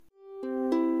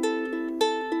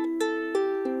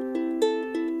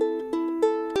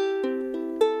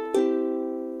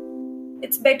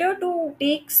better to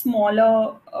take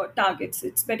smaller targets.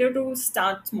 It's better to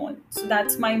start small. So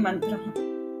that's my mantra.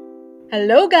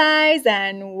 Hello, guys,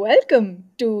 and welcome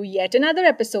to yet another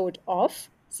episode of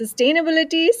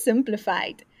Sustainability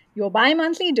Simplified, your bi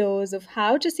monthly dose of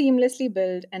how to seamlessly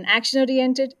build an action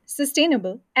oriented,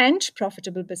 sustainable, and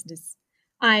profitable business.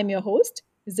 I am your host,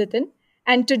 Zitin,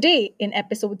 and today in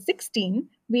episode 16,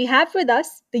 we have with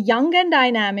us the young and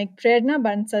dynamic Prerna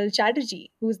Bansal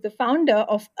Chatterjee, who is the founder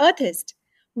of Earthist.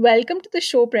 Welcome to the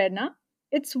show, Prerna.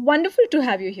 It's wonderful to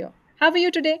have you here. How are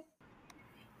you today?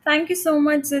 Thank you so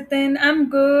much, Zitin. I'm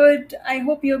good. I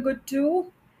hope you're good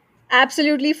too.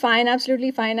 Absolutely fine.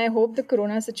 Absolutely fine. I hope the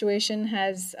corona situation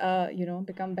has,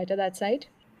 become better that side.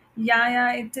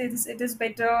 Yeah, it is. It is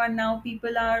better, and now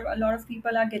a lot of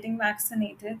people are getting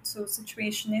vaccinated. So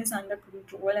situation is under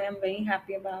control. I am very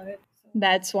happy about it.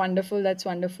 That's wonderful. That's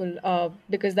wonderful.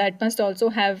 Because that must also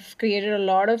have created a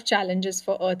lot of challenges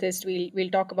for Earthist. We'll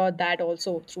talk about that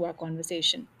also through our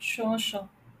conversation. Sure.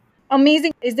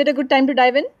 Amazing. Is it a good time to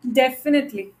dive in?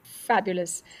 Definitely.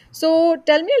 Fabulous. So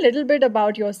tell me a little bit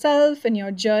about yourself and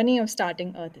your journey of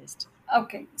starting Earthist.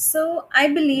 Okay, so I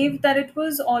believe that it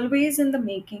was always in the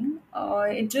making.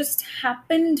 It just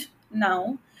happened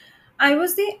now. I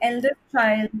was the eldest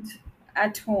child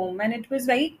at home, and it was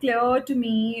very clear to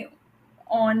me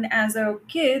on as a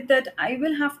kid that I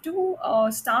will have to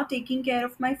start taking care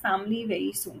of my family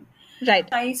very soon. Right.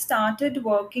 I started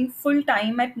working full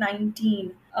time at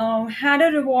 19. Had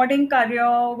a rewarding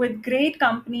career with great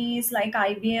companies like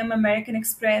IBM, American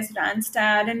Express,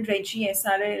 Randstad, and Reggie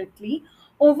SRL Italy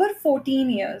over 14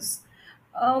 years.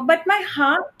 But my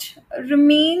heart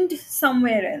remained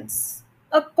somewhere else.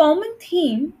 A common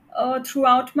theme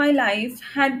throughout my life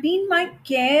had been my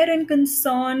care and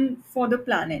concern for the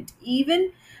planet.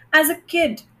 Even as a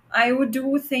kid, I would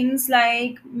do things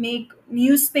like make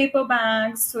newspaper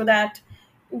bags so that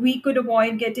we could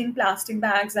avoid getting plastic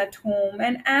bags at home,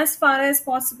 and as far as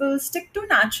possible stick to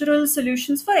natural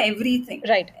solutions for everything.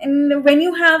 Right. And when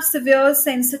you have severe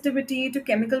sensitivity to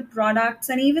chemical products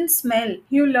and even smell,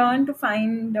 you learn to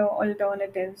find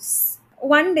alternatives.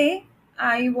 One day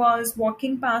I was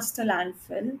walking past a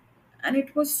landfill, and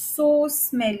it was so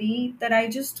smelly that I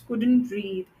just couldn't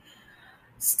breathe.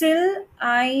 Still,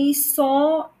 I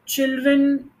saw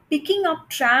children picking up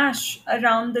trash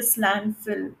around this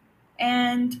landfill,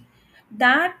 and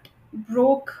that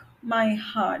broke my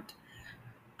heart.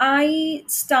 I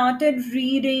started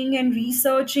reading and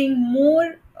researching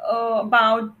more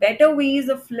about better ways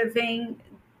of living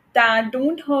that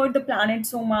don't hurt the planet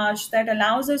so much, that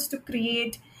allows us to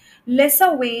create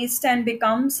lesser waste and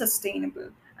become sustainable.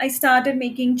 I started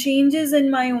making changes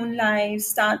in my own life,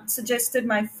 start suggested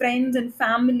my friends and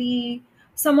family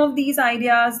some of these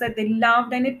ideas that they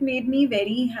loved, and it made me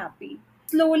very happy.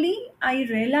 Slowly, I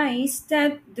realized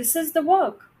that this is the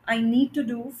work I need to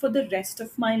do for the rest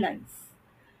of my life.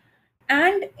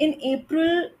 And in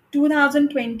April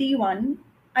 2021,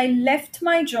 I left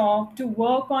my job to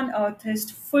work on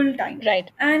Earthist full time.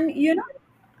 Right. And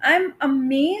I'm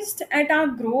amazed at our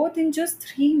growth in just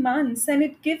 3 months, and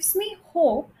it gives me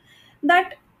hope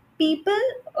that people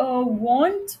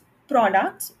want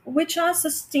products which are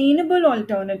sustainable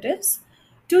alternatives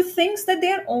to things that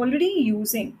they are already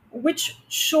using, which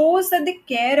shows that they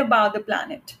care about the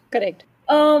planet. Correct.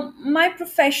 My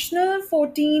professional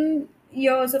 14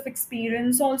 years of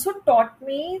experience also taught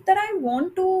me that I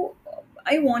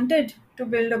wanted to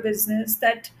build a business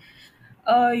that,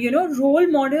 role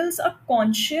models a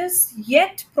conscious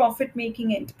yet profit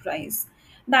making enterprise.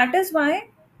 That is why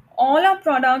all our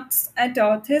products at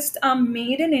Earthist are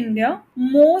made in India.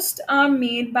 Most are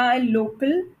made by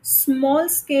local, small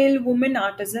scale women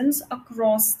artisans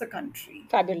across the country.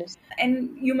 Fabulous.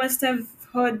 And you must have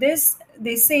heard this.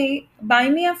 They say, buy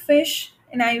me a fish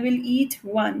and I will eat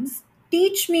once.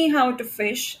 Teach me how to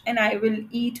fish and I will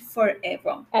eat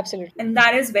forever. Absolutely. And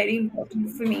that is very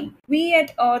important for me. We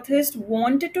at Earthist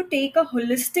wanted to take a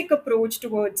holistic approach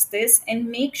towards this and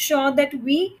make sure that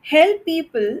we help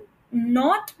people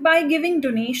not by giving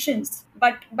donations,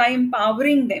 but by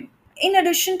empowering them. In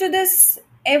addition to this,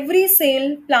 every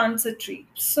sale plants a tree.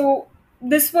 So,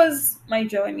 this was my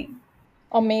journey.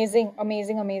 Amazing,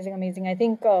 amazing, amazing, amazing. I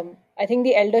think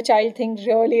the elder child thing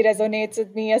really resonates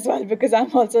with me as well because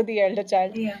I'm also the elder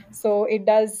child. Yeah. So it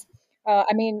does. I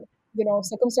mean,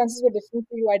 circumstances were different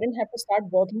for you. I didn't have to start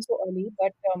working so early,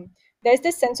 but there's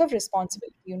this sense of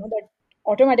responsibility, that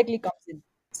automatically comes in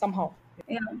somehow.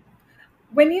 Yeah.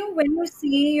 When you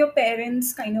see your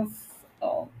parents kind of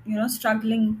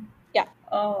struggling Yeah,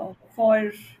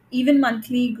 for even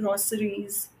monthly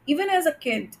groceries, even as a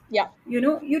kid, yeah,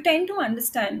 you tend to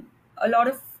understand a lot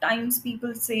of times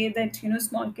people say that,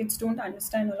 small kids don't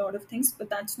understand a lot of things, but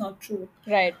that's not true.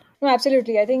 Right. No,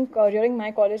 absolutely. I think during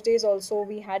my college days also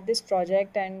we had this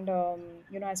project, and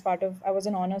as part of, I was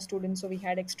an honor student, so we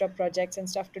had extra projects and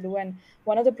stuff to do. And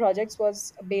one of the projects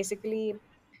was basically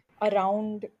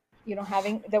around,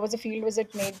 having, there was a field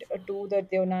visit made to the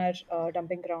Deonar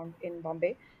dumping ground in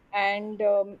Bombay, and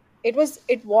it was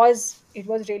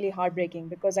really heartbreaking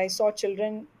because I saw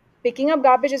children picking up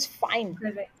garbage is fine.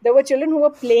 Correct. There were children who were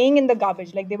playing in the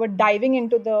garbage, like they were diving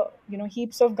into the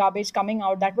heaps of garbage coming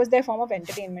out. That was their form of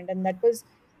entertainment, and that was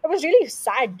really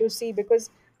sad to see, because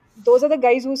those are the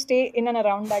guys who stay in and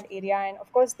around that area, and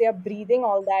of course they are breathing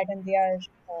all that, and they are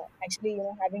actually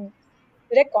having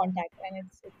direct contact, and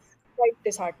it's quite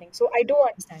disheartening. So I do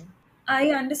understand.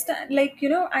 I understand, like,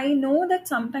 I know that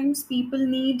sometimes people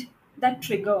need that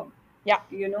trigger, Yeah,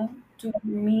 to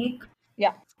make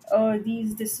yeah.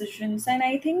 these decisions. And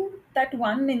I think that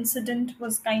one incident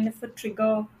was kind of a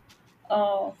trigger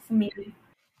for me.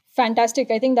 Fantastic.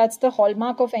 I think that's the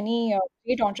hallmark of any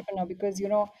great entrepreneur, because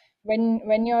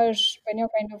when you're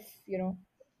kind of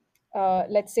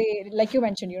let's say, like you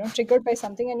mentioned, triggered by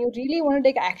something, and you really want to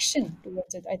take action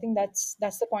towards it. I think that's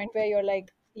the point where you're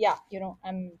like, yeah,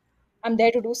 I'm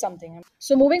there to do something.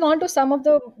 So moving on to some of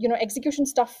the execution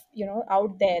stuff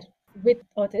out there with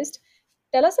Earthist.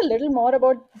 Tell us a little more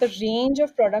about the range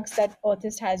of products that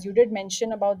Earthist has. You did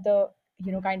mention about the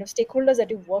kind of stakeholders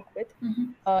that you work with, Hmm.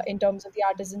 in terms of the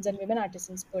artisans and women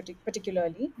artisans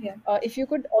particularly. Yeah. If you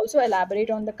could also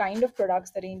elaborate on the kind of products,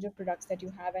 the range of products that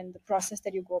you have, and the process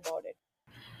that you go about it.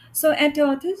 So at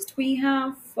Earthist, we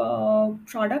have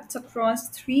products across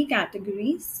three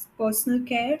categories: personal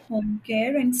care, home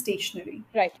care, and stationery.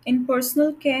 Right. In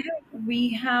personal care, we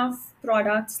have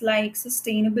products like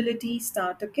Sustainability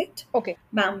Starter Kit, Okay.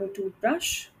 bamboo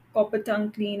toothbrush, copper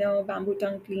tongue cleaner, bamboo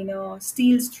tongue cleaner,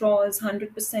 steel straws,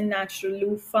 100% natural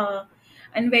loofah,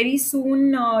 and very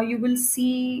soon you will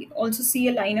see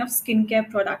a line of skincare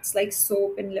products like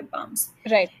soap and lip balms.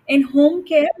 Right. In home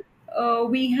care,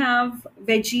 we have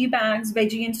veggie bags,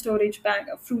 veggie and storage bag,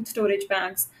 fruit storage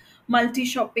bags, multi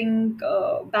shopping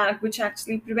bag, which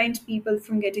actually prevents people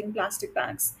from getting plastic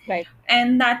bags. Right.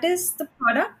 And that is, the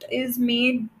product is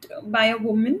made by a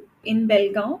woman in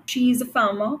Belgaum. She is a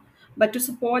farmer, but to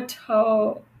support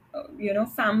her,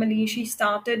 family, she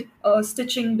started a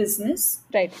stitching business.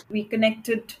 Right. We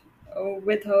connected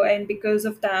with her, and because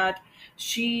of that,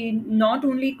 she not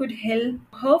only could help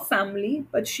her family,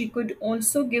 but she could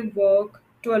also give work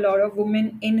to a lot of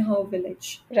women in her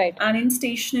village. Right. And in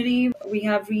stationery, we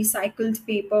have recycled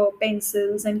paper,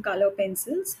 pencils, and color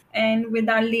pencils. And with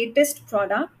our latest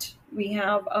product, we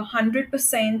have 100%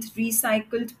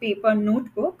 recycled paper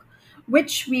notebook,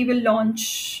 which we will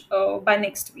launch by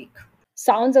next week.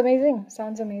 Sounds amazing.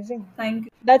 Sounds amazing. Thank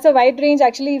you. That's a wide range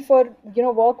actually for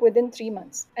work within 3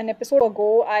 months. An episode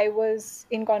ago, I was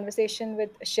in conversation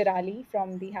with Shirali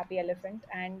from the Happy Elephant,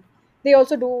 and they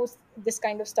also do this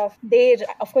kind of stuff. They,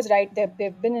 of course, right,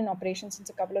 they've been in operation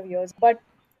since a couple of years, but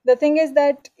the thing is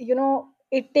that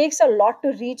it takes a lot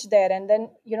to reach there, and then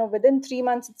within 3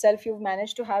 months itself, you've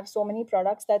managed to have so many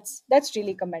products. That's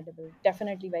really commendable.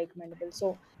 Definitely very commendable.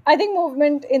 So I think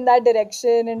movement in that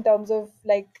direction, in terms of,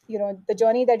 like, the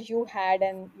journey that you had,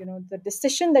 and the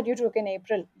decision that you took in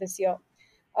April this year,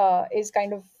 is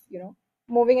kind of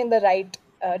moving in the right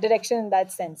direction in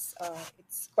that sense.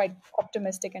 It's quite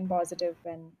optimistic and positive,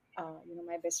 and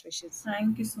my best wishes.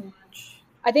 Thank you so much.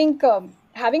 I think,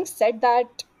 having said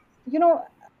that, you know,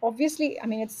 obviously, I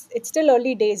mean, it's still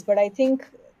early days, but I think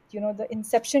the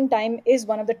inception time is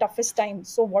one of the toughest times.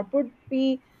 So, what would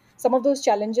be some of those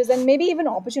challenges, and maybe even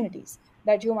opportunities,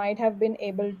 that you might have been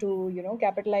able to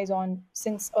capitalize on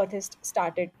since Earthist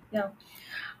started? Yeah.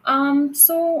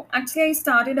 So actually, I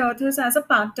started Earthers as a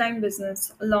part-time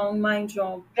business along my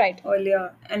job Right,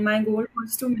 earlier, and my goal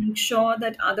was to make sure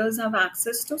that others have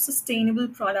access to sustainable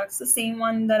products, the same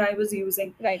one that I was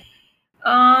using. right,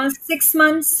 6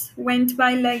 months went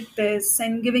by like this,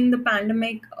 and giving the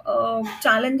pandemic,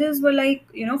 challenges were like,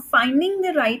 finding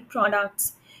the right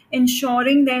products,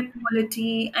 ensuring their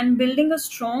quality, and building a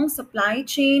strong supply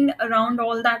chain around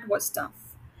all that was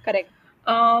tough. correct,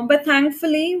 But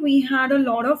thankfully, we had a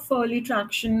lot of early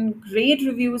traction, great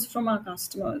reviews from our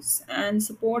customers, and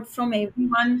support from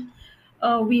everyone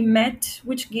we met,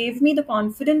 which gave me the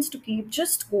confidence to keep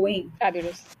just going.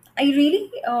 fabulous, I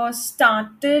really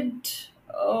started,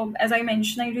 as I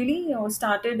mentioned, I really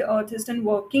started Earthist and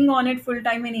working on it full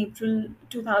time in April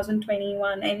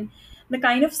 2021. And the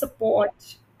kind of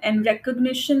support and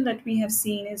recognition that we have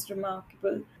seen is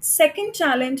remarkable. Second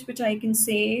challenge, which I can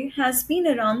say, has been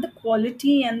around the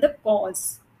quality and the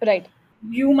cause. right,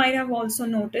 You might have also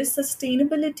noticed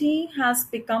sustainability has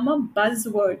become a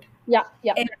buzzword. Yeah,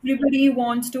 yeah, Everybody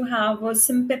wants to have a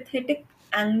sympathetic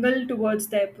angle towards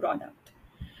their product,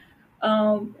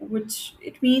 which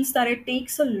it means that it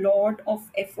takes a lot of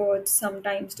effort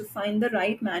sometimes to find the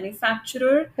right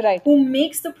manufacturer right, who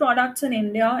makes the products in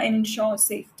India and ensures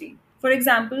safety. For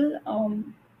example,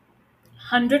 100%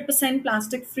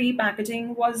 plastic free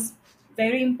packaging was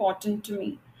very important to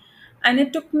me. And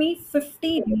it took me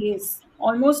 50 days,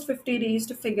 almost 50 days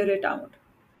to figure it out.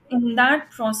 In that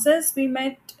process, we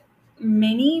met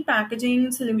many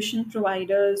packaging solution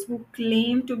providers who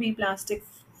claim to be plastic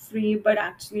free but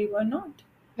actually were not.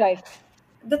 right.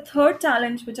 The third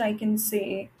challenge, which I can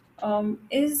say,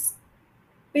 is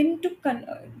been to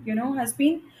has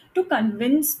been to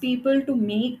convince people to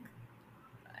make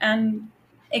an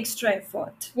extra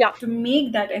effort, Yeah. to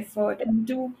make that effort and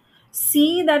to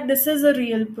see that this is a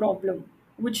real problem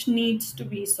which needs to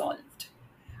be solved.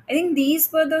 I think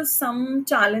these were the some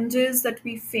challenges that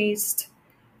we faced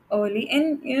early,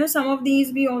 and some of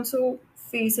these we also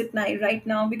face at night right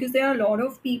now, because there are a lot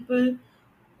of people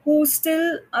who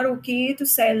still are okay to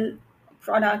sell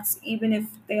products even if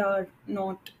they are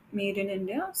not made in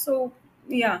India. So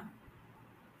yeah.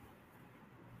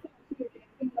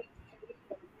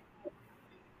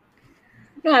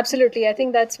 No, absolutely. I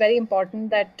think that's very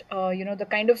important that the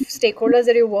kind of stakeholders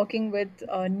that you're working with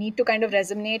need to kind of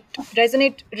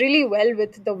resonate really well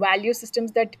with the value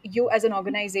systems that you as an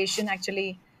organization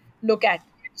actually look at.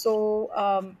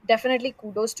 So definitely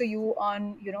kudos to you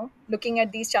on looking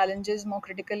at these challenges more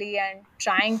critically and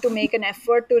trying to make an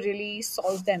effort to really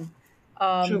solve them.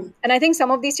 True. And I think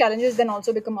some of these challenges then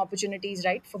also become opportunities,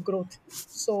 right, for growth.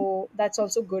 So that's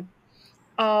also good.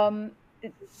 um,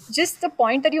 just the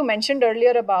point that you mentioned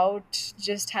earlier about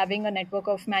just having a network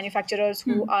of manufacturers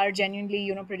who Hmm. are genuinely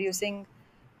producing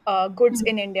goods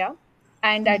in India,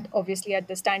 and at obviously at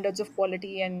the standards of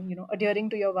quality and adhering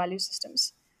to your value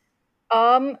systems.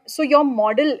 So your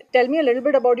model, tell me a little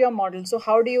bit about your model. So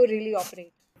how do you really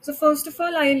operate? So first of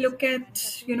all, I look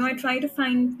at, I try to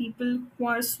find people who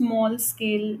are small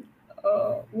scale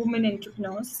women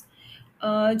entrepreneurs.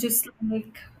 Just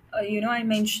like, I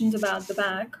mentioned about the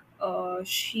bag.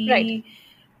 Right,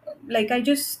 Like, I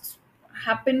just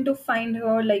happened to find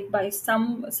her like by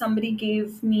somebody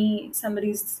gave me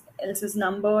somebody else's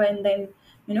number, and then,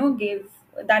 gave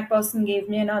that person gave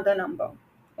me another number.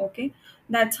 Okay.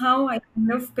 That's how I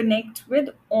kind of connect with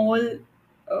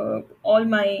all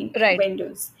my right,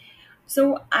 vendors.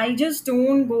 So I just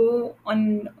don't go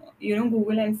on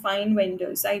Google and find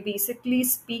vendors. I basically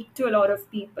speak to a lot of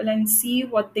people and see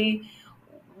what they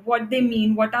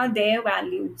mean, what are their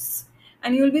values.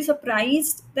 And you'll be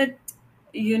surprised that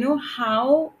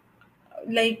how,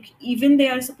 like, even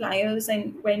their suppliers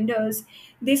and vendors,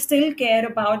 they still care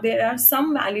about, there are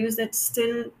some values that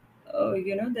still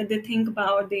that they think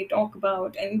about, they talk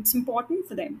about, and it's important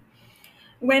for them.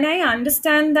 When I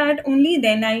understand that, only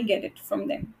then I get it from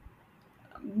them.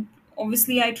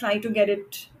 Obviously, I try to get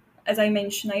it, as I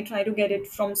mentioned, I try to get it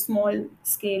from small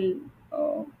scale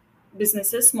uh,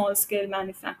 businesses, small scale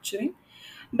manufacturing.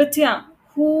 But yeah,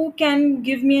 who can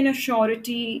give me an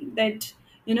assurity that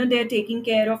they're taking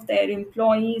care of their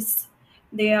employees,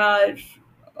 they are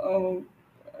uh,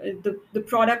 the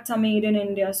products are made in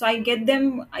India. So I get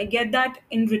that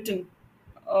in written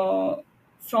uh,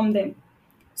 from them,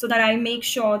 so that I make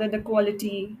sure that the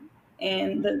quality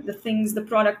and the things, the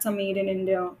products are made in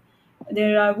India.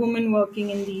 There are women working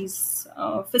in these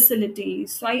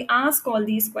facilities. So I ask all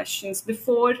these questions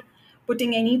before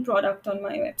putting any product on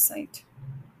my website.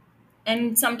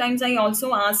 And sometimes I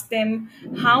also ask them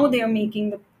how they are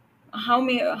making how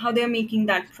they are making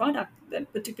that product,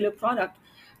 that particular product.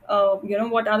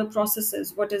 What are the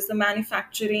processes, what is the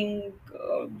manufacturing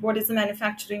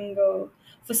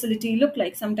facility look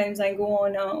like. Sometimes I go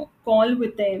on a call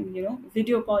with them,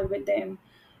 video call with them.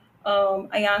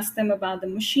 I ask them about the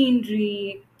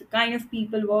machinery, the kind of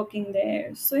people working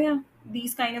there. So yeah,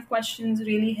 these kind of questions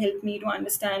really help me to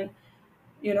understand,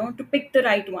 to pick the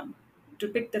right one, to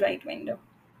pick the right vendor.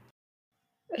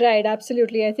 right.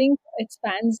 Absolutely. I think it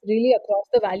spans really across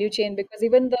the value chain, because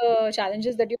even the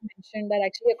challenges that you mentioned are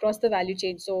actually across the value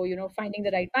chain. So, finding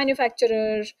the right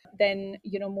manufacturer, then,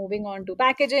 moving on to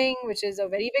packaging, which is a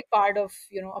very big part of,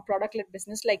 a product led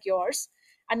business like yours.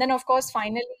 And then, of course,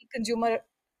 finally, consumer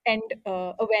and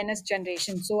awareness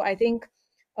generation. So, I think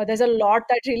there's a lot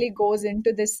that really goes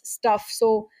into this stuff.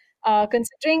 So,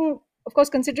 considering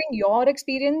your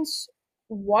experience,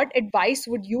 what advice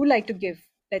would you like to give,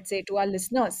 let's say, to our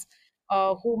listeners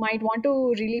who might want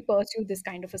to really pursue this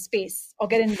kind of a space or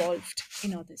get involved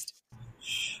in all this?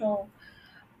 Sure.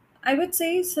 I would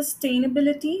say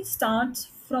sustainability starts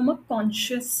from a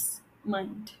conscious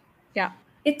mind. Yeah.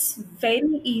 It's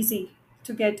very easy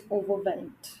to get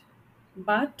overwhelmed,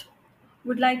 but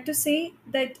would like to say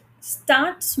that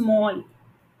start small.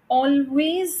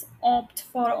 Always opt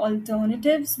for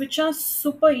alternatives which are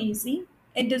super easy.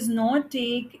 It does not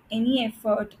take any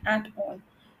effort at all,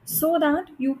 so that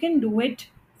you can do it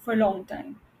for a long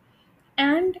time.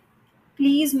 And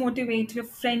please motivate your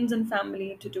friends and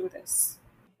family to do this.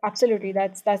 Absolutely,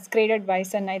 that's great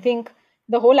advice, and I think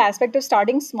the whole aspect of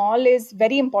starting small is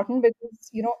very important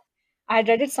because I had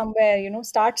read it somewhere.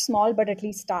 Start small, but at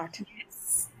least start.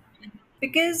 Yes.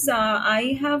 Because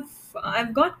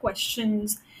I've got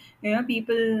questions,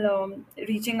 people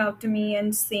reaching out to me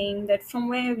and saying that from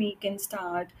where we can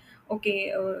start.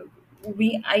 Okay,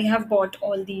 we I have bought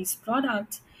all these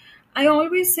products. I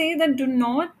always say that do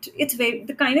not. It's very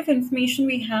the kind of information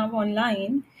we have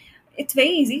online. It's very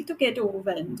easy to get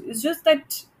overwhelmed. It's just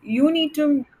that you need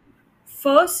to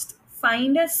first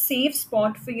find a safe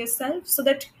spot for yourself so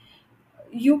that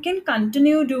you can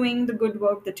continue doing the good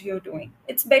work that you're doing.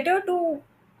 It's better to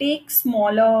take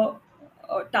smaller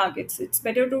targets. It's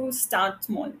better to start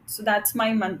small. So that's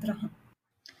my mantra.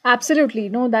 Absolutely,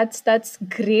 no, that's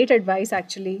great advice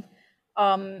actually.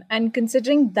 And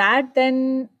considering that,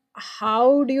 then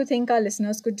how do you think our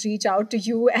listeners could reach out to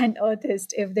you and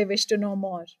Earthist if they wish to know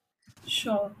more?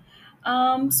 Sure.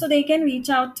 So they can reach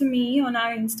out to me on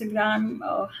our Instagram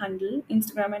handle,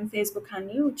 Instagram and Facebook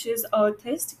handle, which is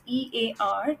Earthist,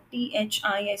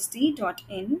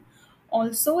 EARTHIST.in.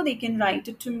 Also, they can write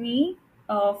it to me,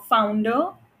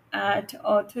 founder at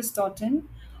earthist.in.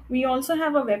 We also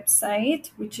have a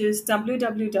website, which is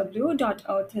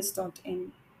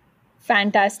www.earthist.in.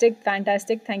 Fantastic,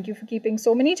 fantastic. Thank you for keeping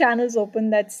so many channels open.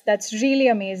 That's really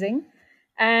amazing.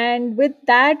 And with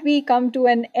that, we come to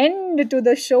an end to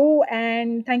the show.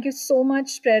 And thank you so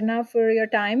much, Prerna, for your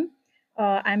time.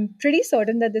 I'm pretty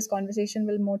certain that this conversation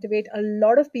will motivate a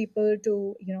lot of people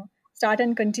to, start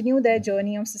and continue their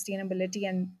journey of sustainability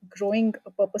and growing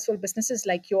purposeful businesses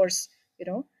like yours.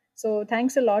 So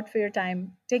thanks a lot for your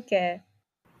time. Take care.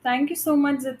 Thank you so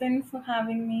much, Zitin, for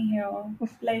having me here.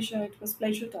 Pleasure. It was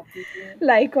pleasure talking to you.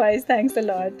 Likewise, thanks a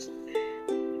lot.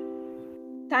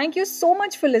 Thank you so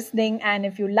much for listening. And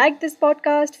if you like this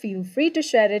podcast, feel free to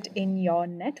share it in your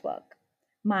network.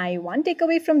 My one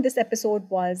takeaway from this episode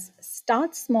was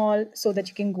start small so that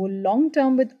you can go long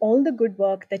term with all the good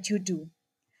work that you do.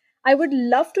 I would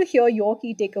love to hear your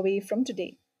key takeaway from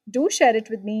today. Do share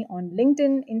it with me on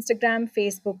LinkedIn, Instagram,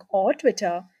 Facebook, or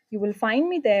Twitter. You will find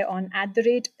me there on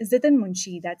 @Zitin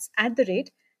Munshi. That's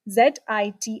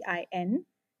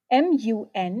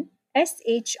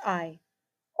 @ZitinMunshi.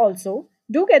 Also,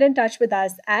 do get in touch with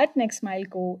us at Next Mile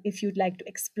Co if you'd like to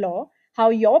explore how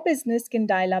your business can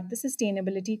dial up the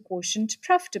sustainability quotient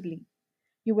profitably.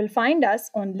 You will find us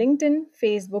on LinkedIn,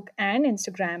 Facebook, and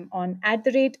Instagram on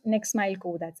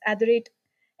 @NextMileCo. That's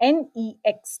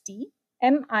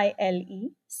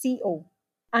 @NextMileCo.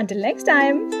 Until next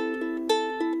time.